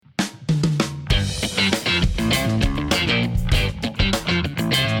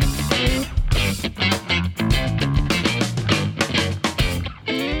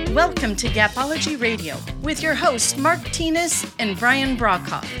Welcome to Gapology Radio with your hosts Mark Tinas and Brian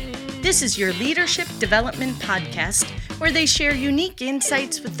Brockhoff. This is your leadership development podcast where they share unique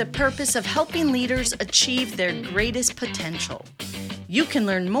insights with the purpose of helping leaders achieve their greatest potential. You can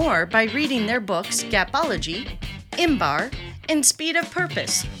learn more by reading their books Gapology, IMBAR, and Speed of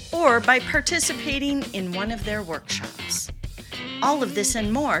Purpose, or by participating in one of their workshops. All of this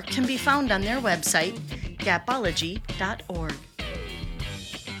and more can be found on their website, gapology.org.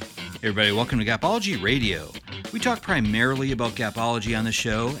 Hey everybody, welcome to Gapology Radio. We talk primarily about Gapology on the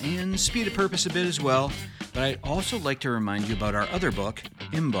show and Speed of Purpose a bit as well, but I'd also like to remind you about our other book,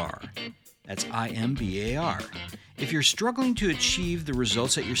 IMBAR. That's I-M-B-A-R. If you're struggling to achieve the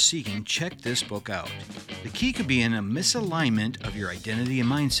results that you're seeking, check this book out. The key could be in a misalignment of your identity and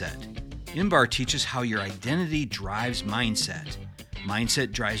mindset. IMBAR teaches how your identity drives mindset.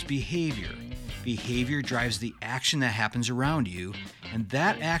 Mindset drives behavior. Behavior drives the action that happens around you, and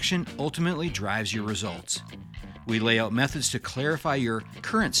that action ultimately drives your results. We lay out methods to clarify your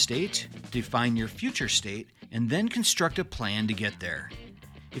current state, define your future state, and then construct a plan to get there.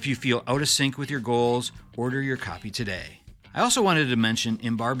 If you feel out of sync with your goals, order your copy today. I also wanted to mention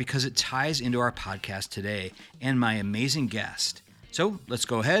IMBAR because it ties into our podcast today and my amazing guest. So let's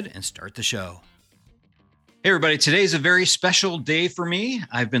go ahead and start the show. Hey everybody, today's a very special day for me.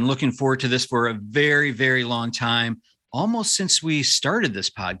 I've been looking forward to this for a very, very long time, almost since we started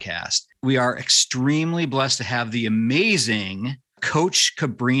this podcast. We are extremely blessed to have the amazing Coach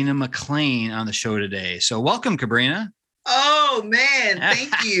Cabrina McLean on the show today. So welcome, Cabrina. Oh, man.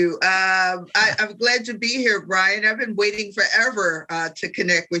 Thank you. I'm glad to be here, Brian. I've been waiting forever to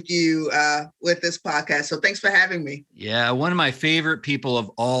connect with you with this podcast. So thanks for having me. Yeah, one of my favorite people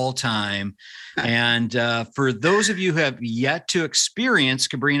of all time. And for those of you who have yet to experience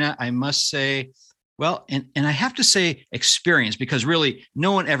Cabrina, I must say, well, and I have to say experience, because really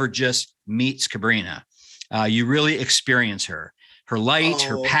no one ever just meets Cabrina. You really experience her. Her light,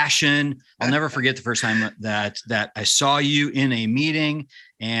 her passion. I'll never forget the first time that I saw you in a meeting,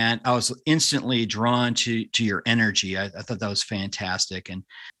 and I was instantly drawn to your energy. I thought that was fantastic. And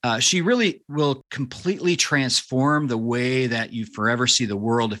she really will completely transform the way that you forever see the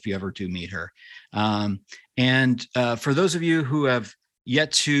world if you ever do meet her. And for those of you who have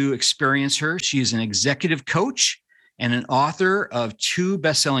yet to experience her, she's an executive coach and an author of 2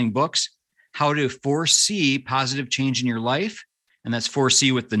 best-selling books, How to Foresee Positive Change in Your Life. And that's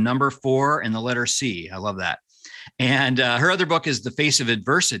 4C with the number 4 and the letter C. I love that. And her other book is The Face of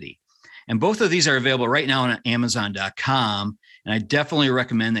Adversity. And both of these are available right now on Amazon.com. And I definitely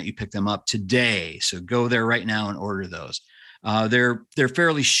recommend that you pick them up today. So go there right now and order those. They're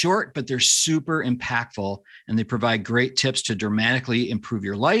fairly short, but they're super impactful. And they provide great tips to dramatically improve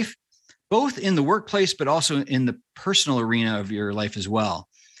your life, both in the workplace, but also in the personal arena of your life as well.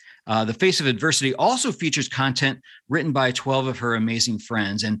 The Face of Adversity also features content written by 12 of her amazing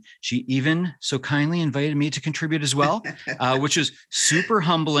friends. And she even so kindly invited me to contribute as well, which was super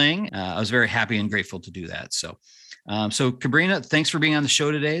humbling. I was very happy and grateful to do that. So Cabrina, thanks for being on the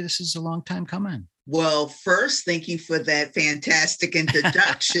show today. This is a long time coming. Well, first, thank you for that fantastic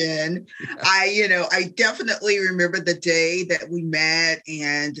introduction. I definitely remember the day that we met.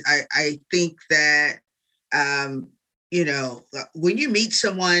 And I think that, when you meet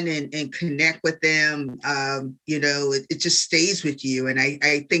someone and connect with them, it just stays with you. And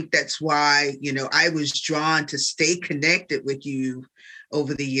I think that's why, I was drawn to stay connected with you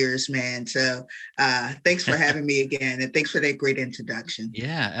over the years, man. So thanks for having me again. And thanks for that great introduction.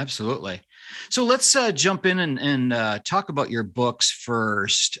 Yeah, absolutely. So let's jump in and talk about your books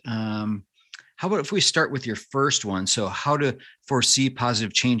first. How about if we start with your first one? So How to Foresee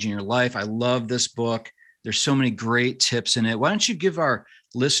Positive Change in Your Life. I love this book. There's so many great tips in it. Why don't you give our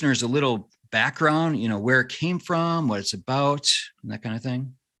listeners a little background, where it came from, what it's about, and that kind of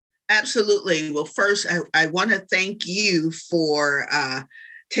thing? Absolutely. Well, first, I want to thank you for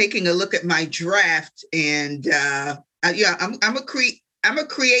taking a look at my draft. And I'm a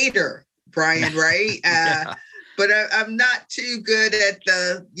creator, Brian, right? Yeah. But I'm not too good at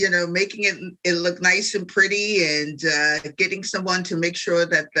making it look nice and pretty and getting someone to make sure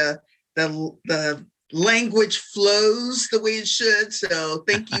that the language flows the way it should. So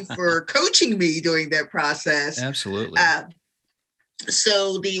thank you for coaching me during that process. Absolutely.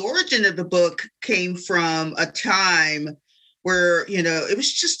 So the origin of the book came from a time where, it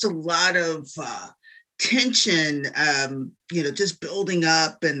was just a lot of tension, just building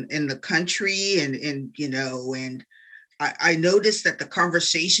up in the country and I noticed that the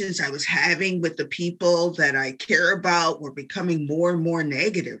conversations I was having with the people that I care about were becoming more and more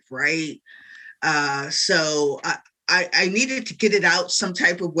negative, right? So I needed to get it out some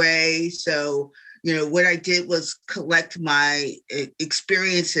type of way. So, what I did was collect my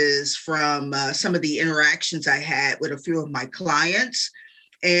experiences from some of the interactions I had with a few of my clients.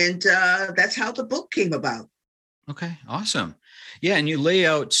 And that's how the book came about. Okay, awesome. Yeah, and you lay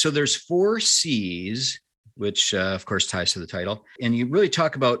out, so there's 4 C's, which of course ties to the title. And you really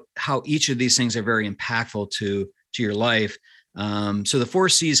talk about how each of these things are very impactful to your life. So the 4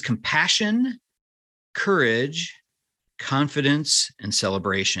 C's: compassion, courage, confidence, and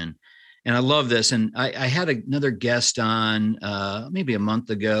celebration. And I love this. And I had another guest on maybe a month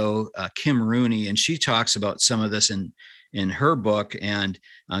ago, Kim Rooney, and she talks about some of this in her book. And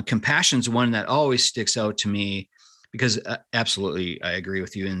compassion's one that always sticks out to me, because absolutely, I agree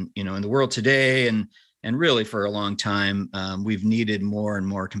with you. In the world today, and really for a long time, we've needed more and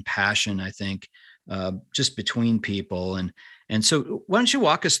more compassion, I think, just between people. And so why don't you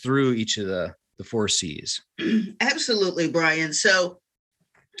walk us through each of the 4 C's? Absolutely, Brian. So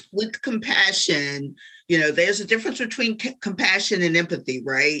with compassion, there's a difference between compassion and empathy,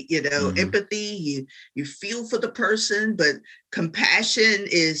 right? Empathy, you feel for the person, but compassion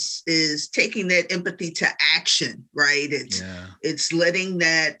is taking that empathy to action, right? It's letting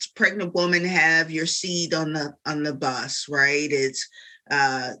that pregnant woman have your seat on the bus, right? It's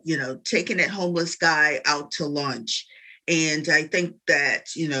taking that homeless guy out to lunch. And I think that,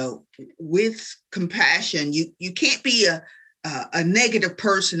 with compassion, you can't be a negative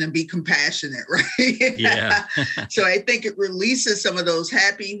person and be compassionate, right? Yeah. So I think it releases some of those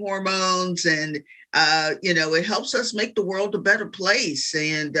happy hormones, and it helps us make the world a better place.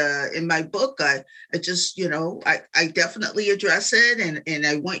 And in my book, I just, I definitely address it, and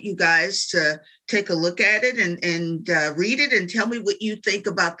I want you guys to take a look at it and read it and tell me what you think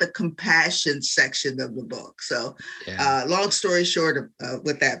about the compassion section of the book. So long story short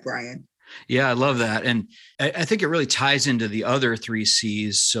with that, Brian. Yeah, I love that. And I think it really ties into the other 3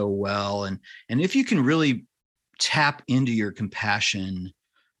 C's so well. And if you can really tap into your compassion,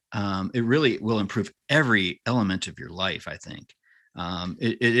 it really will improve every element of your life, I think.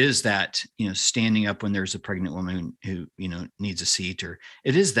 It is that, standing up when there's a pregnant woman who, needs a seat, or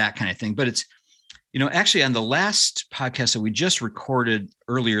it is that kind of thing. But it's, actually on the last podcast that we just recorded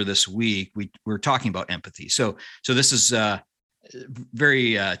earlier this week, we were talking about empathy. So this is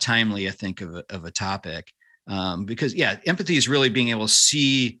very timely, I think, of a topic, because empathy is really being able to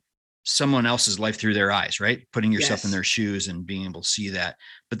see someone else's life through their eyes, right? Putting yourself in their shoes and being able to see that.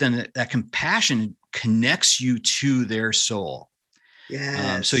 But then that compassion connects you to their soul.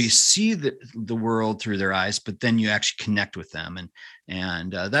 Yes. So you see the world through their eyes, but then you actually connect with them.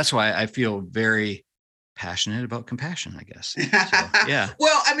 And that's why I feel very passionate about compassion, I guess. So, yeah.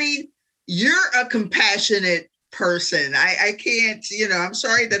 Well, I mean, you're a compassionate person. I can't, I'm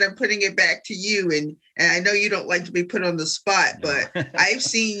sorry that I'm putting it back to you. And I know you don't like to be put on the spot, but I've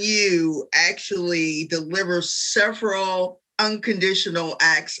seen you actually deliver several unconditional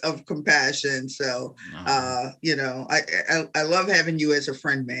acts of compassion. So, I love having you as a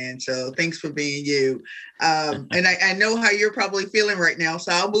friend, man. So thanks for being you. And I know how you're probably feeling right now.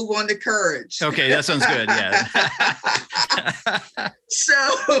 So I'll move on to courage. Okay, that sounds good. Yeah.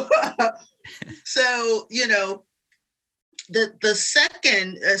 So, the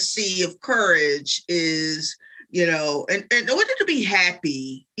second C of courage is, in order to be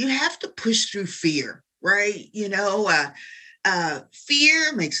happy, you have to push through fear, right?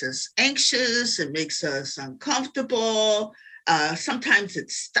 Fear makes us anxious. It makes us uncomfortable. Sometimes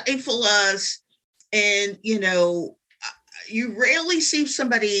it stifles us. And, you rarely see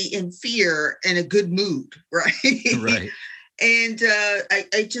somebody in fear in a good mood, right? Right. And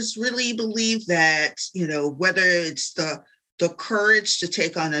I just really believe that, whether it's the courage to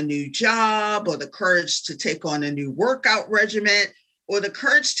take on a new job, or the courage to take on a new workout regimen, or the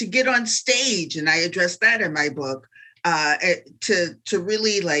courage to get on stage, and I address that in my book, to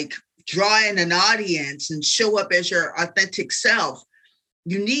really draw in an audience and show up as your authentic self.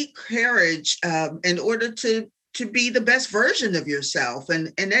 You need courage in order to be the best version of yourself.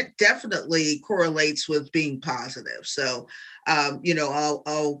 And that definitely correlates with being positive. So,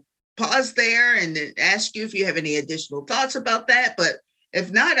 I'll pause there and ask you if you have any additional thoughts about that. But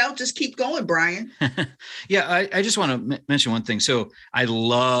if not, I'll just keep going, Brian. Yeah, I just want to mention one thing. So I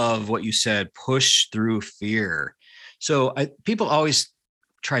love what you said, push through fear. So people always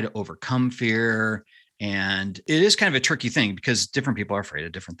try to overcome fear. And it is kind of a tricky thing, because different people are afraid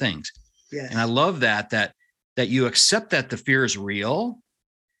of different things. Yes. And I love that you accept that the fear is real,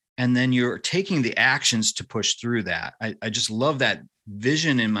 and then you're taking the actions to push through that. I just love that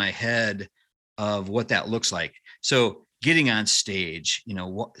vision in my head of what that looks like. So getting on stage,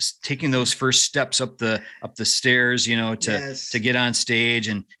 taking those first steps up the stairs, to get on stage,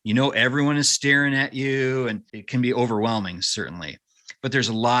 and everyone is staring at you, and it can be overwhelming, certainly. But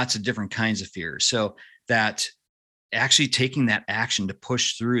there's lots of different kinds of fears. So that actually taking that action to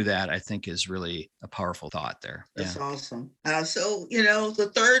push through that, I think, is really a powerful thought there. That's awesome. So,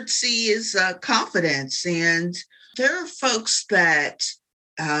 the third C is confidence. And there are folks that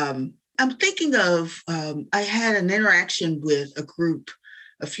I'm thinking of. I had an interaction with a group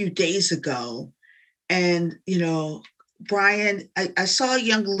a few days ago. And, Brian, I saw a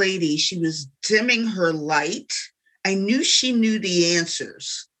young lady. She was dimming her light. I knew she knew the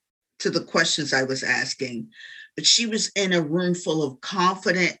answers to the questions I was asking, but she was in a room full of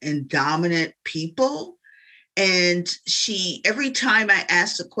confident and dominant people. And every time I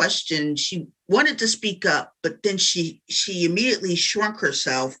asked a question, she wanted to speak up, but then she immediately shrunk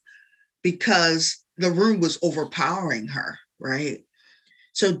herself because the room was overpowering her, right?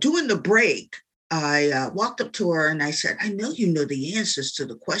 So during the break, I walked up to her and I said, I know you know the answers to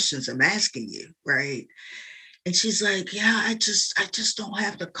the questions I'm asking you, right? And she's like, yeah, I just don't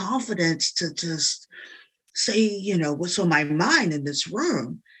have the confidence to just say, what's on my mind in this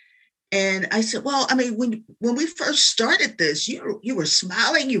room. And I said, well, I mean, when we first started this, you were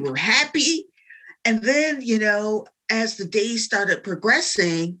smiling, you were happy. And then, as the days started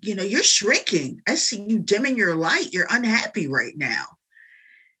progressing, you're shrinking. I see you dimming your light. You're unhappy right now.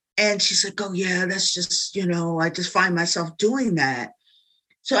 And she's like, oh yeah, that's just, I just find myself doing that.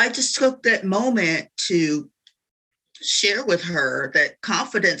 So I just took that moment to share with her that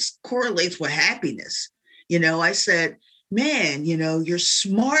confidence correlates with happiness. I said, man, you're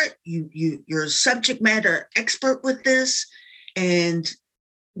smart. You're a subject matter expert with this. And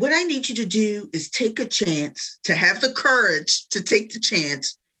what I need you to do is take a chance, to have the courage to take the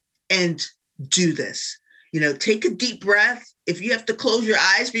chance and do this. Take a deep breath. If you have to close your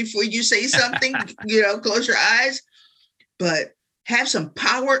eyes before you say something, close your eyes, but have some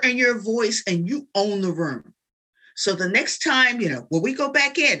power in your voice and you own the room. So the next time, when we go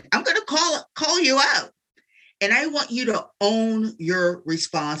back in, I'm going to call you out. And I want you to own your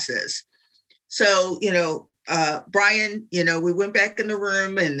responses. So, Brian, we went back in the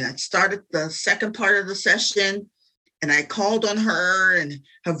room and I started the second part of the session, and I called on her, and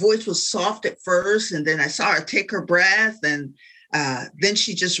her voice was soft at first. And then I saw her take her breath, and then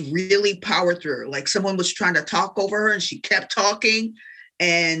she just really powered through. Like someone was trying to talk over her and she kept talking,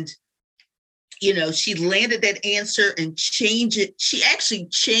 and she landed that answer and changed it. She actually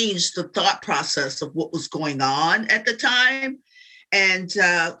changed the thought process of what was going on at the time. And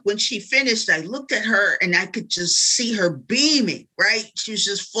when she finished, I looked at her and I could just see her beaming, right? She was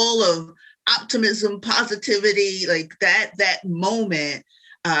just full of optimism, positivity, like that moment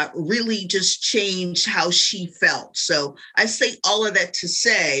really just changed how she felt. So I say all of that to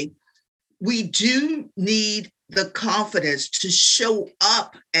say, we do need the confidence to show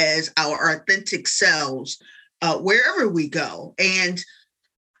up as our authentic selves wherever we go. And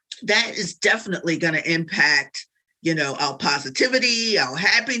that is definitely going to impact, our positivity, our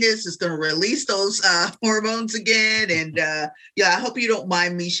happiness. Is going to release those hormones again. And I hope you don't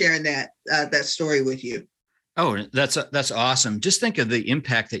mind me sharing that story with you. Oh, that's awesome. Just think of the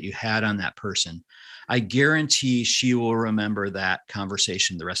impact that you had on that person. I guarantee she will remember that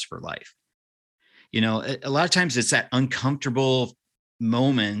conversation the rest of her life. A lot of times it's that uncomfortable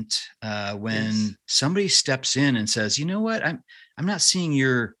moment when somebody steps in and says, you know what, I'm not seeing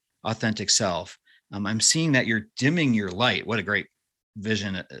your authentic self. I'm seeing that you're dimming your light. What a great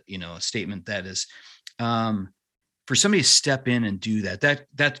vision, statement that is. For somebody to step in and do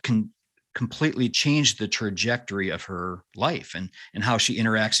that can completely change the trajectory of her life and how she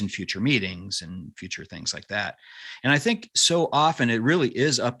interacts in future meetings and future things like that. And I think so often it really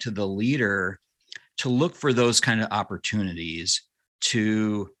is up to the leader to look for those kind of opportunities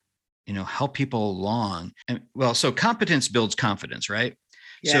to, help people along. And so competence builds confidence, right?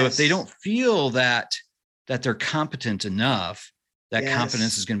 Yes. So if they don't feel that they're competent enough, that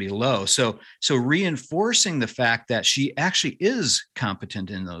confidence is going to be low. So reinforcing the fact that she actually is competent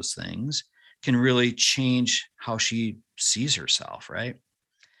in those things can really change how she sees herself, right?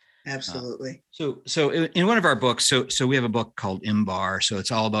 Absolutely. So in one of our books, so we have a book called IMBAR. So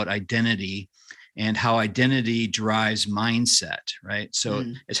it's all about identity and how identity drives mindset, right? So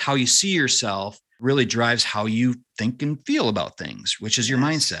it's how you see yourself really drives how you think and feel about things, which is your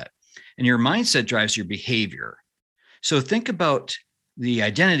mindset. And your mindset drives your behavior. So think about the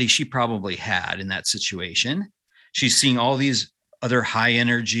identity she probably had in that situation. She's seeing all these other high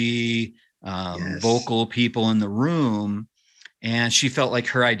energy, vocal people in the room, and she felt like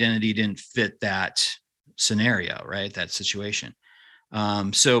her identity didn't fit that scenario, right? That situation.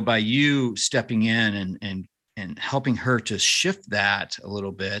 So by you stepping in and helping her to shift that a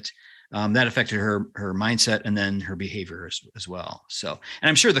little bit, that affected her mindset and then her behavior as well. So, and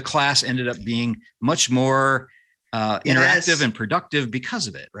I'm sure the class ended up being much more interactive and productive because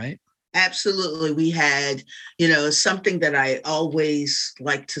of it, right? Absolutely. We had, something that I always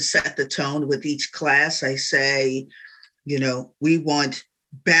like to set the tone with each class. I say, we want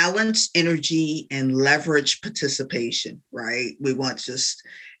balance, energy, and leverage participation, right? We want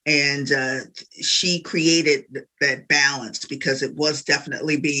and she created that balance because it was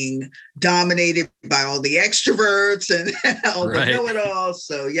definitely being dominated by all the extroverts and all the know-it-alls.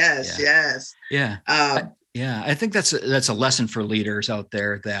 So yes. Yeah. I think that's a lesson for leaders out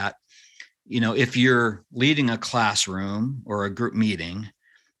there that, if you're leading a classroom or a group meeting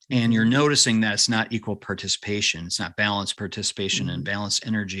and you're noticing that it's not equal participation, it's not balanced participation and balanced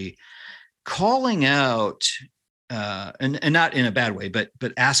energy, calling out, and not in a bad way, but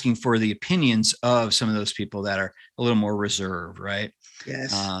asking for the opinions of some of those people that are a little more reserved, right?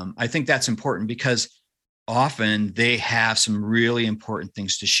 Yes. I think that's important because often they have some really important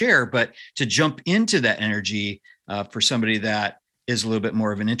things to share, but to jump into that energy for somebody that is a little bit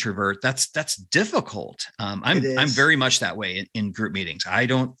more of an introvert, that's difficult. I'm very much that way in group meetings. I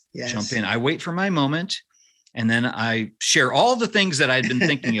don't jump in. I wait for my moment, and then I share all the things that I'd been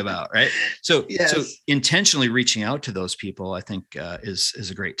thinking about. Right. So intentionally reaching out to those people, I think, is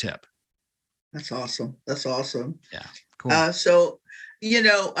a great tip. That's awesome. Yeah. Cool. So,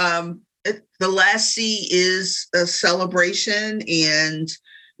 the last C is a celebration, and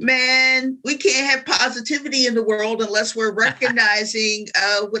man, we can't have positivity in the world unless we're recognizing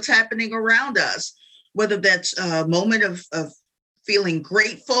what's happening around us, whether that's a moment of feeling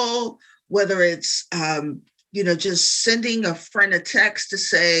grateful, whether it's, just sending a friend a text to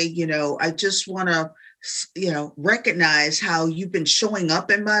say, I just want to, recognize how you've been showing up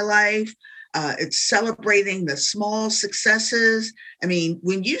in my life. It's celebrating the small successes. I mean,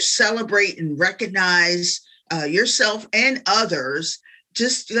 when you celebrate and recognize yourself and others,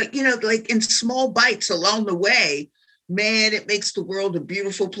 just like in small bites along the way, man, it makes the world a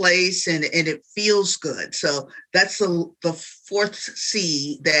beautiful place and it feels good. So that's the fourth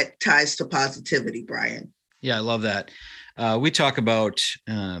C that ties to positivity, Brian. Yeah, I love that. We talk about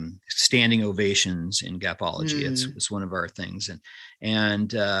standing ovations in Gapology. It's one of our things.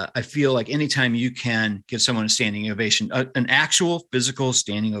 And I feel like anytime you can give someone a standing ovation, an actual physical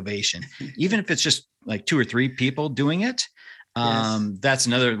standing ovation, even if it's just like 2 or 3 people doing it, that's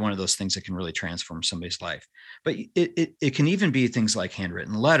another one of those things that can really transform somebody's life. But it can even be things like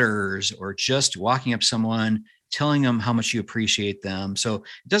handwritten letters or just walking up to someone, telling them how much you appreciate them. So it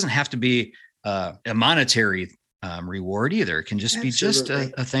doesn't have to be a monetary reward either. It can just be just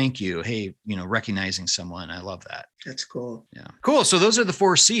a thank you. Hey, recognizing someone. I love that. That's cool. Yeah. Cool. So those are the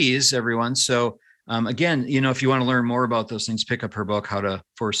 4 C's, everyone. So again, if you want to learn more about those things, pick up her book, How to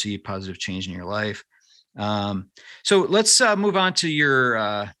Foresee Positive Change in Your Life. So let's move on to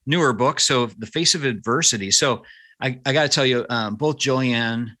your newer book. So The Face of Adversity. So I got to tell you, both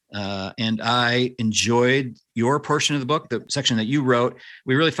Jillian and I enjoyed your portion of the book, the section that you wrote.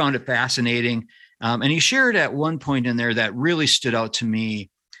 We really found it fascinating. And you shared at one point in there that really stood out to me,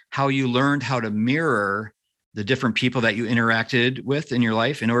 how you learned how to mirror the different people that you interacted with in your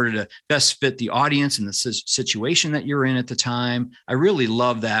life in order to best fit the audience and the situation that you're in at the time. I really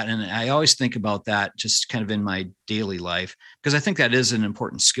love that. And I always think about that just kind of in my daily life, because I think that is an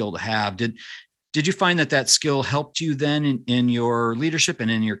important skill to have. Did you find that skill helped you then in your leadership and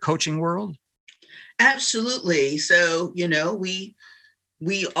in your coaching world? Absolutely. So,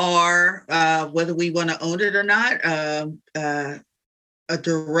 we are, whether we want to own it or not, a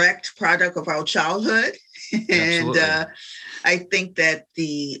direct product of our childhood. And I think that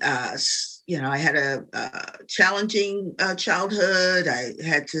I had a challenging childhood. I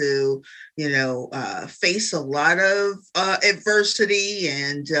had to, face a lot of adversity,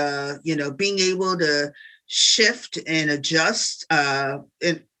 and, being able to shift and adjust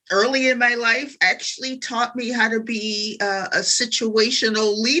early in my life actually taught me how to be a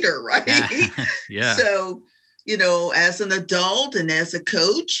situational leader, right? Yeah. So, as an adult and as a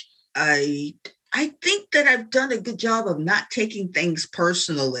coach, I think that I've done a good job of not taking things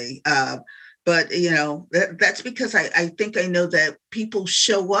personally. But, that's because I think I know that people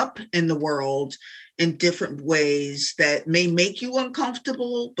show up in the world in different ways that may make you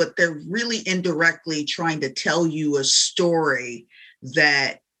uncomfortable, but they're really indirectly trying to tell you a story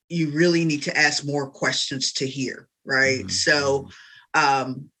that you really need to ask more questions to hear, right? Mm-hmm. So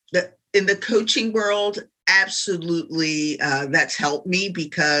in the coaching world, absolutely, that's helped me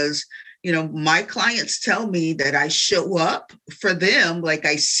because, my clients tell me that I show up for them, like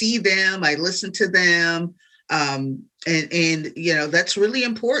I see them, I listen to them. And that's really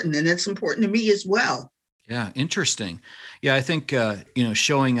important. And it's important to me as well. Yeah. Interesting. Yeah. I think,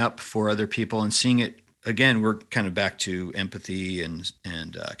 showing up for other people and seeing it again, we're kind of back to empathy and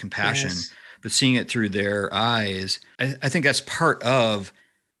compassion, Yes. but seeing it through their eyes, I think that's part of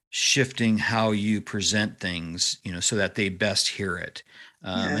shifting how you present things, so that they best hear it.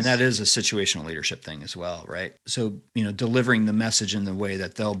 And that Yes. is a situational leadership thing as well, right? So, delivering the message in the way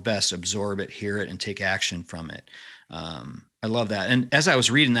that they'll best absorb it, hear it, and take action from it. I love that. And as I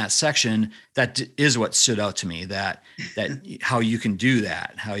was reading that section, that is what stood out to me, that how you can do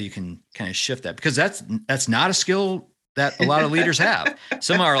that, how you can kind of shift that, because that's not a skill that a lot of leaders have.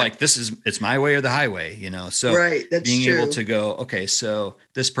 Some are like, it's my way or the highway, so Right. That's being true. able to go, okay, so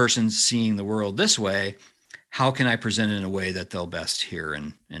this person's seeing the world this way. How can I present it in a way that they'll best hear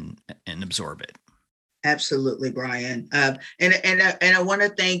and absorb it? Absolutely, Brian. And I want to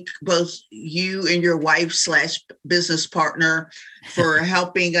thank both you and your wife / business partner for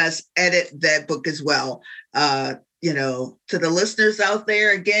helping us edit that book as well. To the listeners out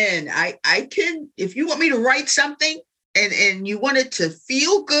there, again, I can, if you want me to write something and you want it to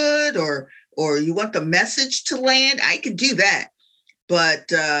feel good or you want the message to land, I can do that. But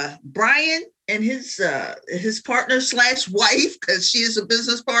Brian and his partner / wife, because she is a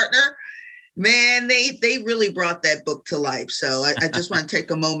business partner, man, they really brought that book to life. So I just want to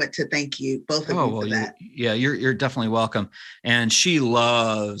take a moment to thank you, both of you, for that. You're definitely welcome. And she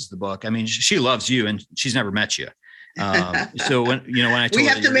loves the book. I mean, she loves you, and she's never met you. So when I told we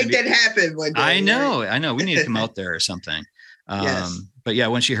have to make that happen one day. I know. We need to come out there or something. Yes. But yeah,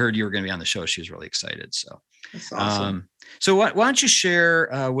 when she heard you were going to be on the show, she was really excited. So that's awesome. So why don't you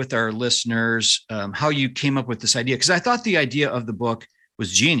share with our listeners how you came up with this idea? Because I thought the idea of the book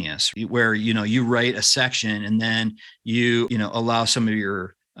was genius, where, you write a section and then you allow some of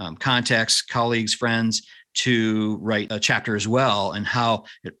your contacts, colleagues, friends to write a chapter as well, and how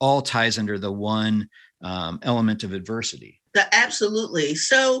it all ties under the one element of adversity. Absolutely.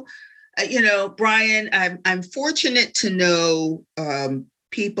 So, Brian, I'm fortunate to know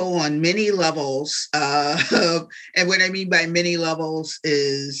people on many levels. And what I mean by many levels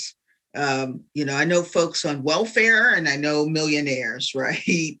is, I know folks on welfare and I know millionaires, right?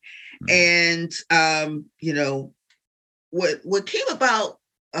 Mm-hmm. And, what came about,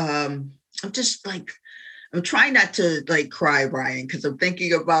 I'm trying not to cry, Brian, because I'm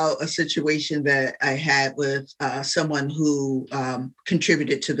thinking about a situation that I had with someone who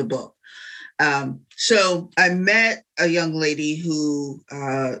contributed to the book. So I met a young lady who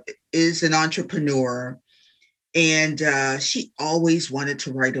is an entrepreneur, and she always wanted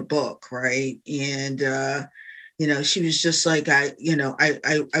to write a book, right? And she was just like, I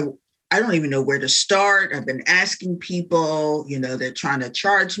don't even know where to start. I've been asking people, they're trying to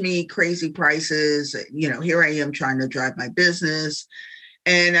charge me crazy prices. Here I am trying to drive my business.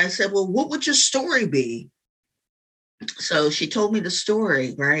 And I said, well, what would your story be? So she told me the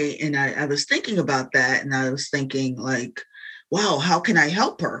story, right? And I was thinking about that, and I was thinking like, wow, how can I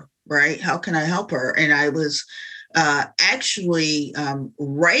help her, right? How can I help her? And I was actually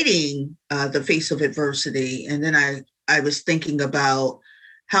writing The Face of Adversity. And then I was thinking about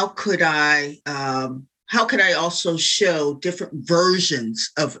how could I also show different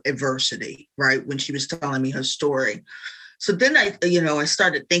versions of adversity, right? When she was telling me her story. So then I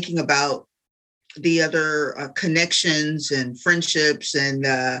started thinking about the other connections and friendships and,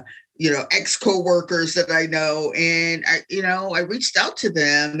 ex-coworkers that I know. And I reached out to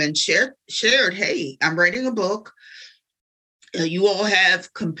them and shared, hey, I'm writing a book. You all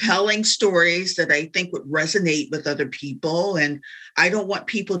have compelling stories that I think would resonate with other people. And I don't want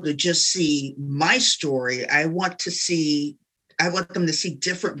people to just see my story. I want them to see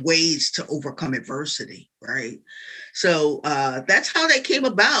different ways to overcome adversity, right? So that's how that came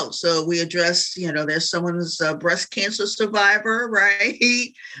about. So we addressed, there's someone who's a breast cancer survivor, right?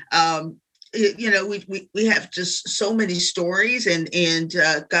 We have just so many stories, and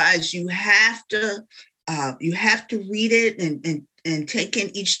guys, you have to read it and take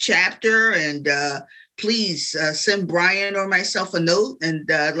in each chapter, and please send Brian or myself a note and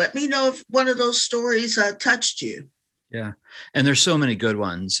let me know if one of those stories touched you. Yeah. And there's so many good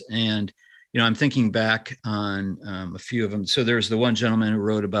ones. And, I'm thinking back on a few of them. So there's the one gentleman who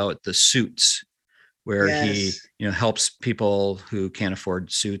wrote about the suits, where he, helps people who can't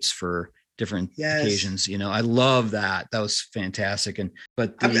afford suits for different occasions. I love that. That was fantastic. I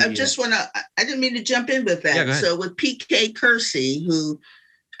didn't mean to jump in with that. Yeah, so with PK Kersey, who,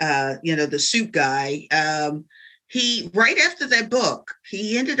 the suit guy, he, right after that book,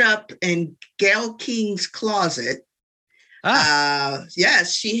 he ended up in Gayle King's closet.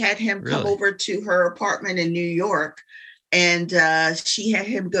 Yes, she had him come over to her apartment in New York, and she had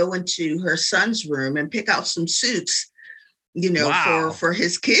him go into her son's room and pick out some suits, for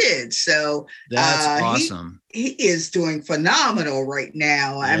his kids. So that's awesome. He is doing phenomenal right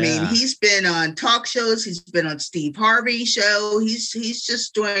now. Yeah. I mean, he's been on talk shows. He's been on Steve Harvey's show. He's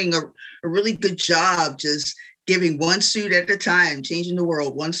just doing a really good job, just giving one suit at a time, changing the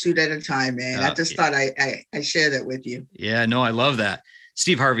world one suit at a time, man. I just thought I share that with you. Yeah, no, I love that.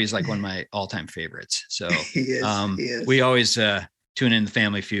 Steve Harvey is like one of my all-time favorites. So he is. We always tune in the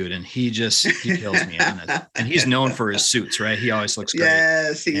Family Feud, and he kills me on it. And he's known for his suits, right? He always looks great.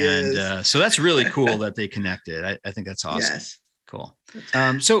 Yes, he is. So that's really cool that they connected. I think that's awesome. Yes. Cool.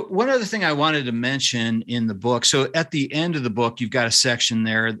 So one other thing I wanted to mention in the book. So at the end of the book, you've got a section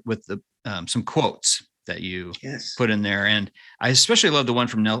there with the some quotes that you put in there. And I especially love the one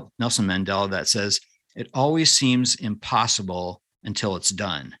from Nelson Mandela that says, "It always seems impossible until it's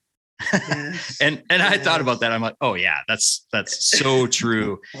done." Yes. and I thought about that. I'm like, oh yeah, that's so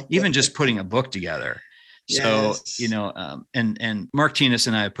true. Even just putting a book together. So, and Mark Tinas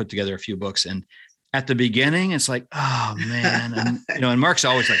and I have put together a few books, and at the beginning, it's like, oh man. And Mark's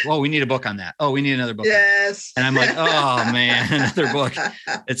always like, well, we need a book on that. Oh, we need another book. Yes. And I'm like, oh man, another book.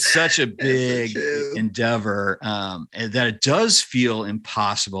 It's such a big endeavor that it does feel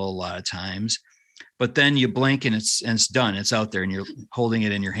impossible a lot of times, but then you blink and it's done. It's out there and you're holding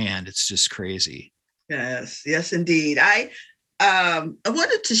it in your hand. It's just crazy. Yes, indeed. I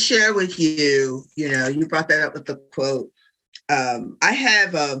wanted to share with you, you brought that up with the quote. I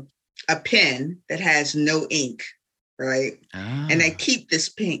have a pen that has no ink, right? And I keep this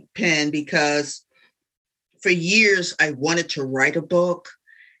pink pen because for years I wanted to write a book.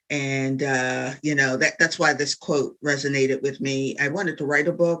 And, that's why this quote resonated with me. I wanted to write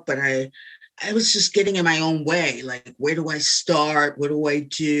a book, but I was just getting in my own way. Like, where do I start? What do I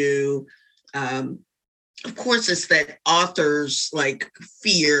do? Of course, it's that author's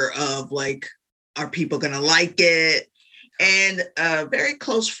fear of are people going to like it? And a very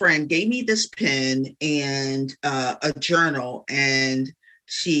close friend gave me this pen and a journal, and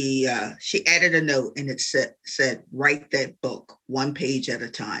she added a note, and it said, write that book one page at a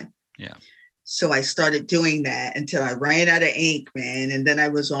time. Yeah. So I started doing that until I ran out of ink, man, and then I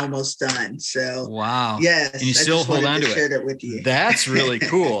was almost done. So wow. Yes. And you still hold on to it. Share that with you. That's really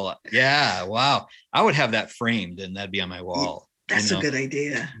cool. Yeah. Wow. I would have that framed and that'd be on my wall. That's a good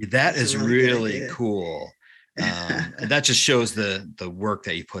idea. That's is really cool. That just shows the work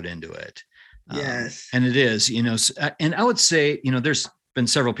that you put into it. Yes. And it is, and I would say, there's been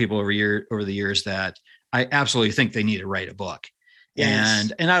several people over the years that I absolutely think they need to write a book.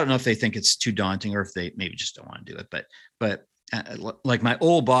 Yes. And I don't know if they think it's too daunting or if they maybe just don't want to do it, but like my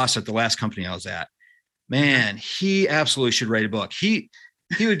old boss at the last company I was at, man, he absolutely should write a book. He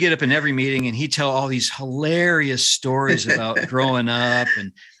would get up in every meeting and he'd tell all these hilarious stories about growing up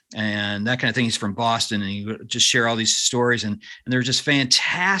and that kind of thing. He's from Boston, and he would just share all these stories, and they're just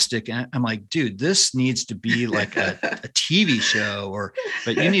fantastic. And I'm like, dude, this needs to be like a TV show,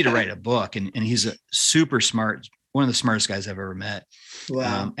 but you need to write a book. And he's a super smart, one of the smartest guys I've ever met.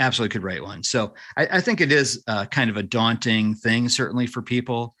 Wow. Absolutely could write one. So I think it is kind of a daunting thing, certainly for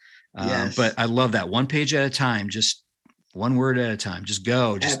people. Yes. But I love that one page at a time, just one word at a time, just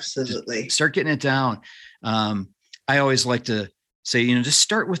go. Absolutely. Just start getting it down. I always like to say, just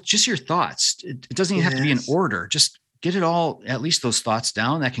start with just your thoughts. It doesn't even have to be in order. Just get it all, at least those thoughts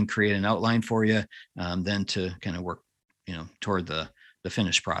down. That can create an outline for you, then to kind of work, toward the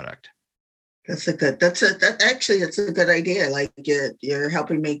finished product. That's a good idea. Like you're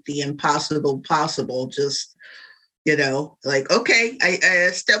helping make the impossible possible. Just, okay, I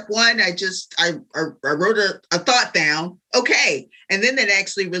step one, I wrote a thought down. Okay. And then it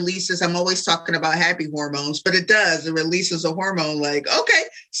actually releases, I'm always talking about happy hormones, but it releases a hormone like, okay,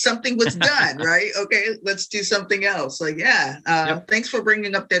 something was done, right? Okay, let's do something else. Thanks for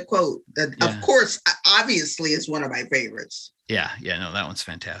bringing up that quote. That, of course, obviously is one of my favorites. Yeah. No, that one's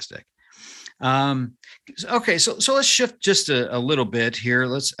fantastic. Okay. So let's shift just a little bit here.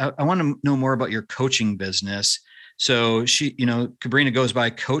 I want to know more about your coaching business. So she, Cabrina goes by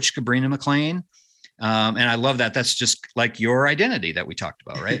Coach Cabrina McLean. And I love that. That's just like your identity that we talked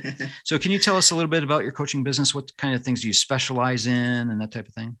about, right? So can you tell us a little bit about your coaching business? What kind of things do you specialize in and that type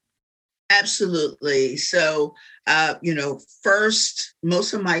of thing? Absolutely. So, first,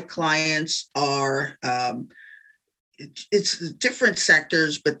 most of my clients are, it's different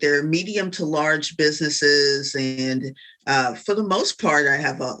sectors, but they're medium to large businesses. And for the most part, I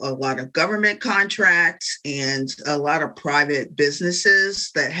have a lot of government contracts and a lot of private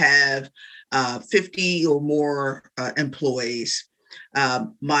businesses that have 50 or more employees.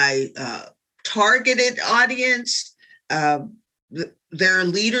 My targeted audience, they're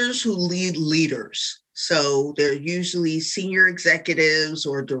leaders who lead leaders. So they're usually senior executives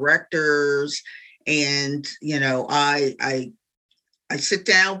or directors. And, I sit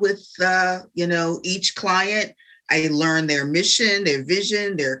down with, each client. I learn their mission, their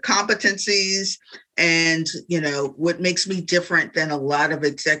vision, their competencies. And, what makes me different than a lot of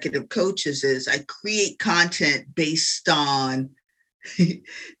executive coaches is I create content based on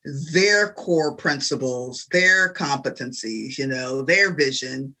their core principles, their competencies, their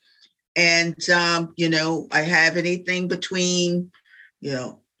vision. And, I have anything between,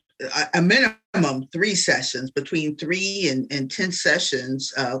 a minimum 3 sessions, between 3 and 10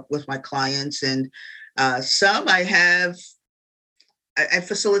 sessions with my clients. And some I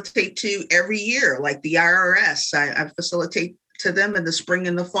facilitate to every year, like the IRS. I facilitate to them in the spring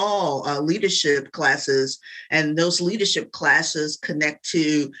and the fall leadership classes. And those leadership classes connect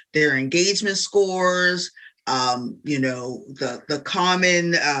to their engagement scores, the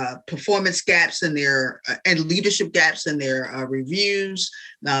common performance gaps in their and leadership gaps in their reviews.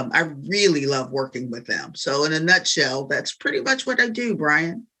 I really love working with them. So in a nutshell, that's pretty much what I do,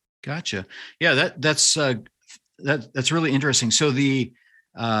 Brian. Gotcha. Yeah, that's really interesting. So the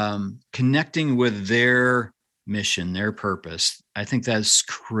connecting with their mission, their purpose, I think that's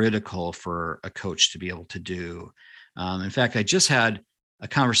critical for a coach to be able to do. In fact, I just had a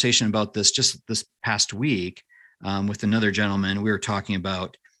conversation about this just this past week with another gentleman. We were talking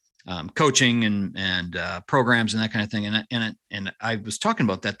about coaching and programs and that kind of thing. And I was talking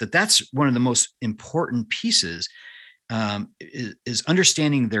about that's one of the most important pieces is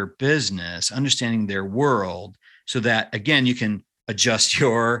understanding their business, understanding their world, so that again you can adjust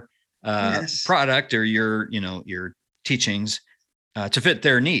your product or your teachings to fit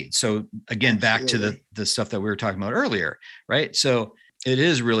their needs. So again, back to the stuff that we were talking about earlier, right? So it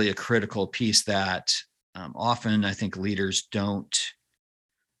is really a critical piece that often I think leaders don't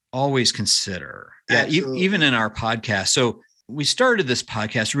always consider. Yeah, even in our podcast. So we started this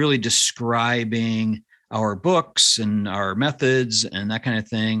podcast really describing our books and our methods and that kind of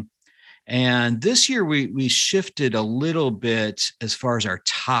thing. And this year we shifted a little bit as far as our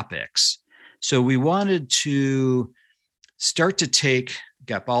topics. So we wanted to start to take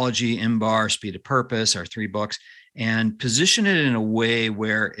Gapology, MBAR, Speed of Purpose, our 3 books, and position it in a way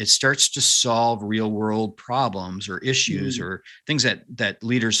where it starts to solve real world problems or issues or things that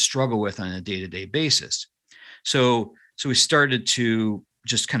leaders struggle with on a day-to-day basis. So we started to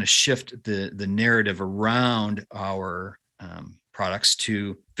just kind of shift the narrative around our products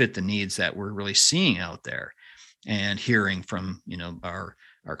to fit the needs that we're really seeing out there and hearing from,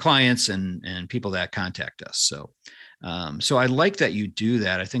 our clients and people that contact us. So I like that you do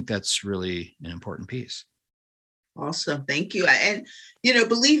that. I think that's really an important piece. Awesome. Thank you. And,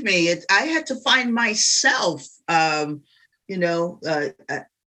 believe me, I had to find myself, I'm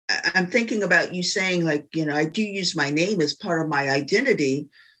thinking about you saying I do use my name as part of my identity,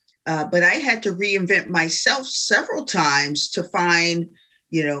 but I had to reinvent myself several times to find,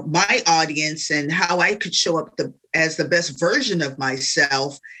 my audience and how I could show up as the best version of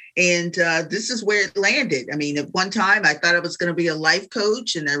myself. And this is where it landed. I mean, at one time I thought I was going to be a life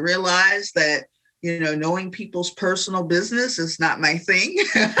coach, and I realized that knowing people's personal business is not my thing.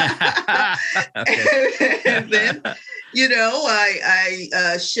 And then,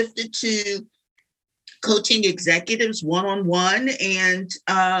 I shifted to coaching executives one-on-one. And,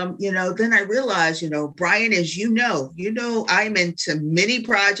 then I realized, Brian, as I'm into many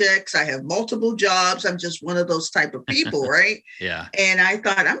projects. I have multiple jobs. I'm just one of those type of people, right? Yeah. And I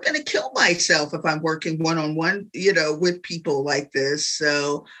thought I'm going to kill myself if I'm working one-on-one, with people like this.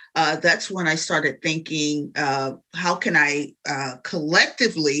 So that's when I started thinking, how can I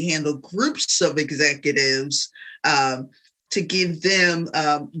collectively handle groups of executives to give them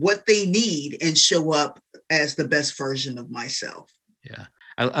what they need and show up as the best version of myself. Yeah.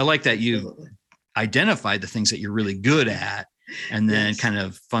 I like that you identified the things that you're really good at and then kind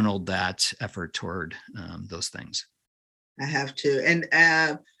of funneled that effort toward those things. I have to. And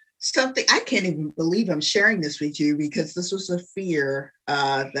something, I can't even believe I'm sharing this with you, because this was a fear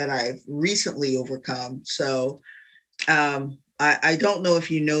that I've recently overcome. So I don't know if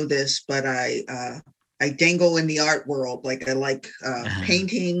you know this, but I dangle in the art world. Like I like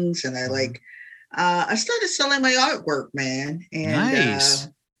paintings, and I started selling my artwork, man. And nice.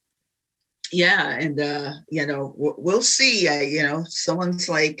 Yeah. And, we'll see. Someone's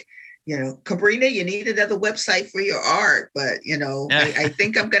like, Cabrina, you need another website for your art, but I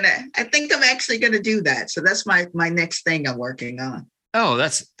think I'm actually gonna do that. So that's my next thing I'm working on. Oh,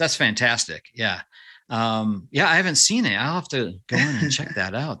 that's fantastic. Yeah. I haven't seen it. I'll have to go in and check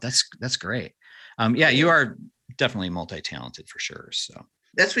that out. That's great. You are definitely multi-talented for sure. So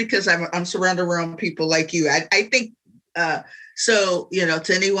that's because I'm surrounded around people like you. I think, to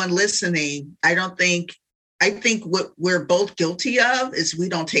anyone listening, I think what we're both guilty of is we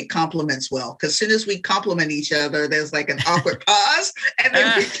don't take compliments well. Because as soon as we compliment each other, there's like an awkward pause, and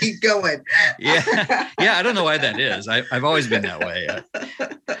then we keep going. Yeah, I don't know why that is. I've always been that way.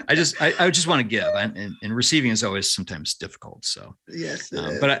 I just want to give, and receiving is always sometimes difficult. So yes,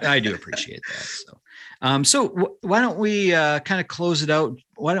 but I do appreciate that. So why don't we kind of close it out?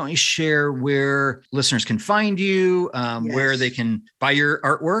 Why don't you share where listeners can find you, where they can buy your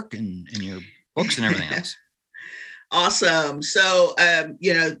artwork and your books and everything else? Awesome. So,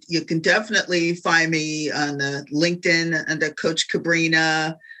 you can definitely find me on LinkedIn under Coach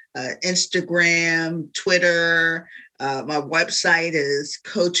Cabrina, Instagram, Twitter. My website is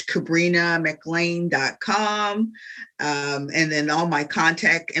coachcabrinamclean.com. And then all my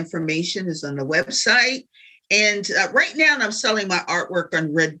contact information is on the website. And right now I'm selling my artwork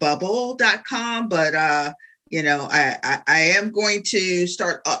on redbubble.com, but I am going to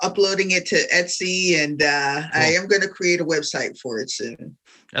start uploading it to Etsy, and cool. I am going to create a website for it soon.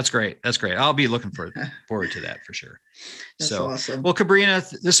 That's great. I'll be looking forward to that for sure. That's awesome. Well, Cabrina,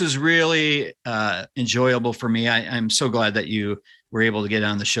 this was really enjoyable for me. I'm so glad that you were able to get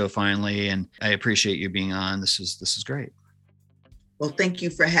on the show finally, and I appreciate you being on. This is great. Well, thank you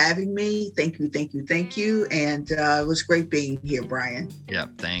for having me. Thank you. And it was great being here, Brian. Yeah,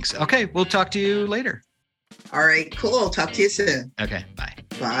 thanks. Okay, we'll talk to you later. All right, cool. Talk to you soon. Okay, bye.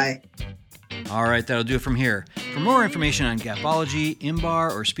 Bye. All right, that'll do it from here. For more information on Gapology,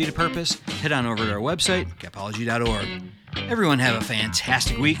 IMBAR, or Speed of Purpose, head on over to our website, gapology.org. Everyone have a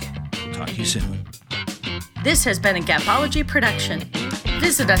fantastic week. We'll talk to you soon. This has been a Gapology production.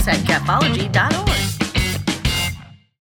 Visit us at gapology.org.